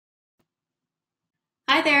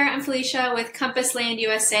Hi there, I'm Felicia with Compass Land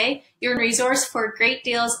USA, your resource for great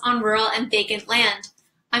deals on rural and vacant land.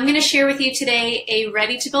 I'm going to share with you today a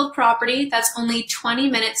ready-to-build property that's only 20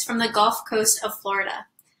 minutes from the Gulf Coast of Florida.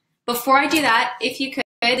 Before I do that, if you could,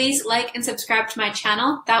 please like and subscribe to my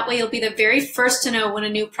channel. That way you'll be the very first to know when a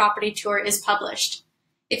new property tour is published.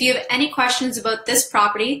 If you have any questions about this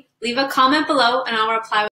property, leave a comment below and I'll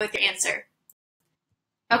reply with your answer.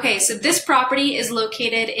 Okay, so this property is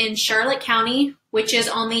located in Charlotte County, which is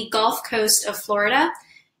on the Gulf Coast of Florida.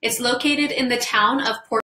 It's located in the town of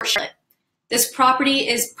Port Charlotte. This property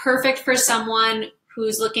is perfect for someone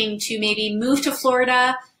who's looking to maybe move to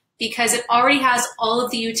Florida because it already has all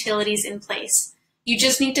of the utilities in place. You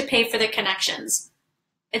just need to pay for the connections.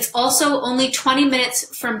 It's also only 20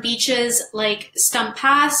 minutes from beaches like Stump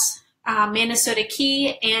Pass, Minnesota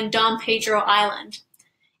Key, and Don Pedro Island.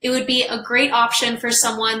 It would be a great option for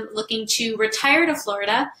someone looking to retire to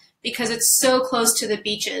Florida because it's so close to the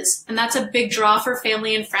beaches, and that's a big draw for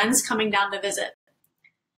family and friends coming down to visit.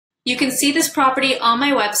 You can see this property on my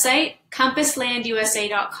website,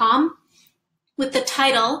 compasslandusa.com, with the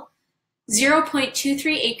title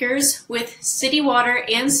 0.23 acres with city water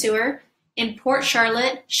and sewer in Port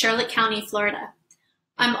Charlotte, Charlotte County, Florida.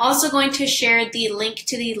 I'm also going to share the link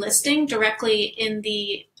to the listing directly in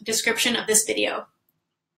the description of this video.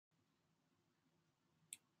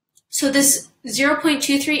 So this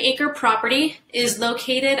 0.23 acre property is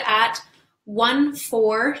located at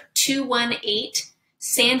 14218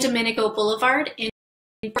 San Domingo Boulevard in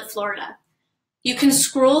Florida. You can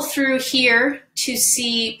scroll through here to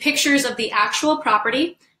see pictures of the actual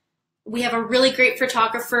property. We have a really great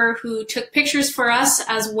photographer who took pictures for us,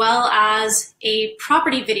 as well as a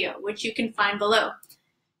property video, which you can find below.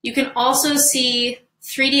 You can also see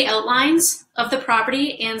 3D outlines of the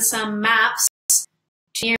property and some maps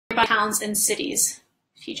nearby towns and cities.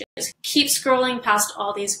 If you just keep scrolling past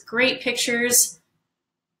all these great pictures.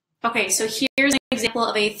 Okay, so here's an example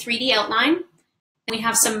of a 3D outline, and we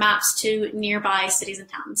have some maps to nearby cities and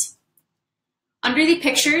towns. Under the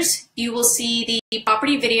pictures, you will see the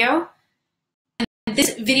property video, and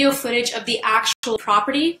this video footage of the actual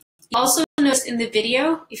property. You also notice in the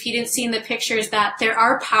video, if you didn't see in the pictures, that there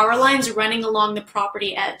are power lines running along the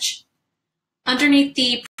property edge. Underneath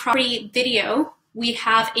the property video, we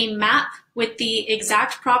have a map with the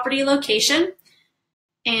exact property location,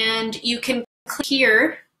 and you can click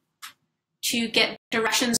here to get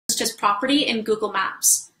directions to this property in Google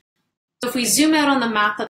Maps. So if we zoom out on the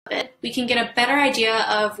map a bit, we can get a better idea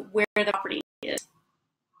of where the property is.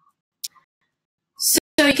 So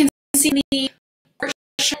you can see the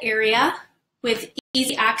area with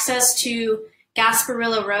easy access to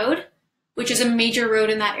Gasparilla Road, which is a major road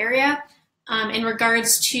in that area. In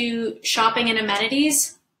regards to shopping and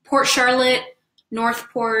amenities, Port Charlotte,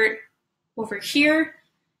 Northport over here,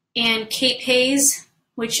 and Cape Hayes,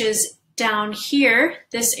 which is down here,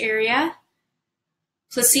 this area,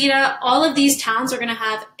 Placida, all of these towns are going to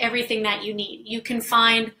have everything that you need. You can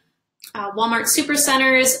find Walmart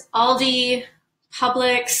Supercenters, Aldi,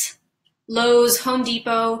 Publix, Lowe's, Home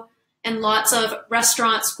Depot, and lots of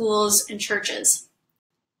restaurants, schools, and churches.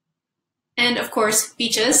 And of course,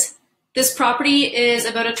 beaches. This property is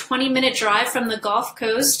about a 20-minute drive from the Gulf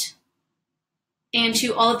Coast and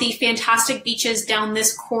to all of the fantastic beaches down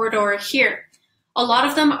this corridor here. A lot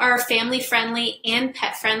of them are family-friendly and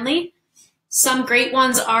pet-friendly. Some great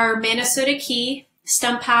ones are Minnesota Key,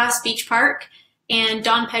 Stump Pass Beach Park, and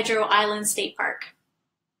Don Pedro Island State Park.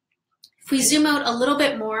 If we zoom out a little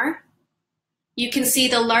bit more, you can see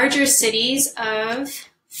the larger cities of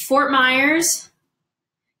Fort Myers,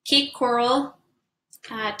 Cape Coral,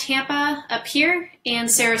 Tampa up here, and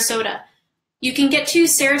Sarasota. You can get to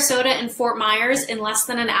Sarasota and Fort Myers in less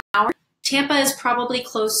than an hour. Tampa is probably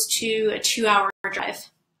close to a 2-hour drive.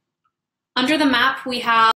 Under the map, we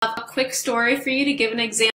have a quick story for you to give an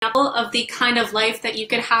example of the kind of life that you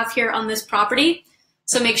could have here on this property.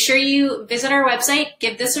 So make sure you visit our website,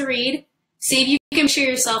 give this a read, see if you can picture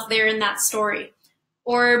yourself there in that story.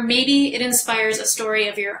 Or maybe it inspires a story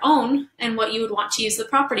of your own and what you would want to use the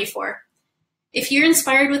property for. If you're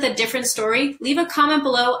inspired with a different story, leave a comment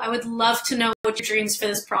below. I would love to know what your dreams for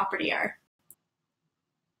this property are.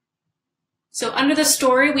 So under the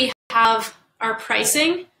story, we have our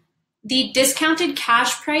pricing. The discounted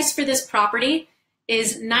cash price for this property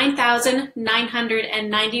is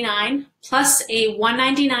 $9,999 plus a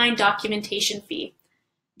 $199 documentation fee.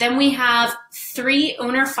 Then we have 3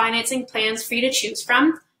 owner financing plans for you to choose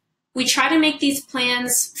from. We try to make these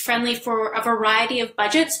plans friendly for a variety of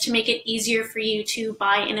budgets to make it easier for you to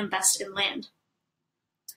buy and invest in land.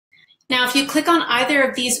 Now, if you click on either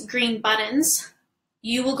of these green buttons,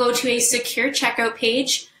 you will go to a secure checkout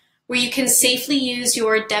page where you can safely use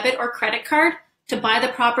your debit or credit card to buy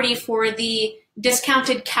the property for the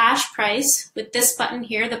discounted cash price with this button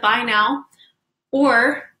here, the Buy Now,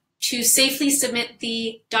 or to safely submit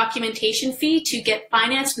the documentation fee to get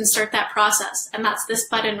financed and start that process. And that's this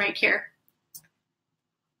button right here.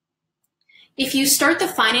 If you start the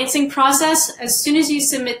financing process, as soon as you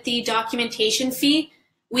submit the documentation fee,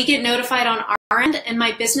 we get notified on our end, and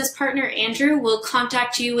my business partner, Andrew, will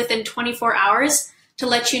contact you within 24 hours to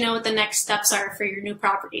let you know what the next steps are for your new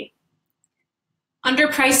property. Under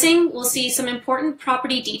pricing, we'll see some important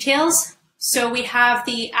property details. So we have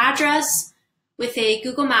the address with a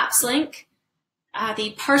Google Maps link,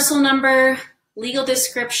 the parcel number, legal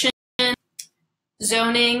description,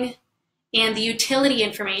 zoning, and the utility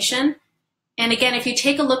information. And again, if you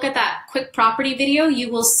take a look at that quick property video,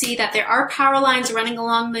 you will see that there are power lines running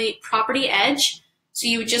along the property edge. So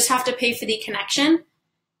you would just have to pay for the connection.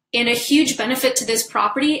 And a huge benefit to this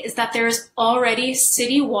property is that there is already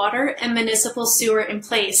city water and municipal sewer in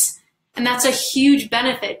place. And that's a huge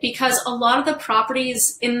benefit because a lot of the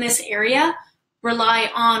properties in this area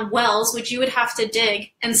rely on wells, which you would have to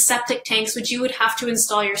dig, and septic tanks, which you would have to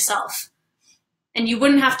install yourself. And you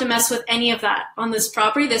wouldn't have to mess with any of that on this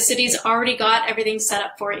property. The city's already got everything set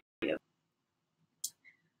up for you.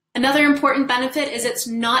 Another important benefit is it's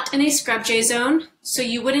not in a scrub J zone, so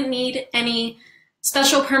you wouldn't need any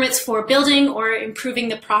special permits for building or improving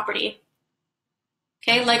the property.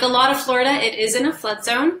 Okay, like a lot of Florida, it is in a flood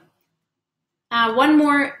zone. One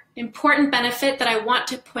more important benefit that I want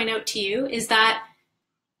to point out to you is that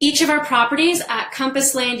each of our properties at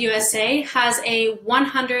Compass Land USA has a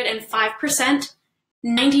 105%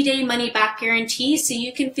 90-day money-back guarantee, so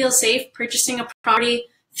you can feel safe purchasing a property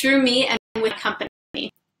through me and with a company.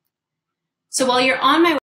 So while you're on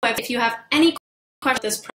my website, if you have any questions about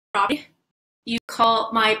this property, you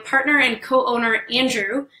call my partner and co-owner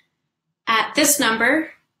Andrew at this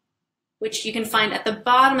number, which you can find at the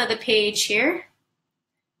bottom of the page here.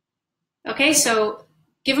 Okay, so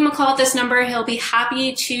give him a call at this number. He'll be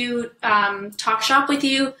happy to talk shop with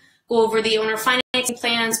you, go over the owner financing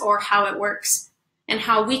plans or how it works, and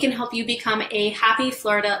how we can help you become a happy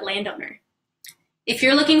Florida landowner. If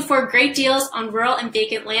you're looking for great deals on rural and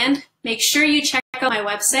vacant land, make sure you check out my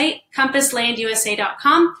website,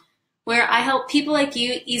 compasslandusa.com, where I help people like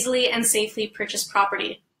you easily and safely purchase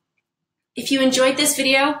property. If you enjoyed this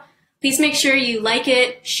video, please make sure you like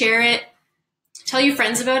it, share it, tell your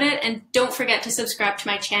friends about it, and don't forget to subscribe to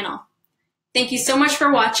my channel. Thank you so much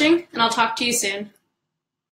for watching, and I'll talk to you soon.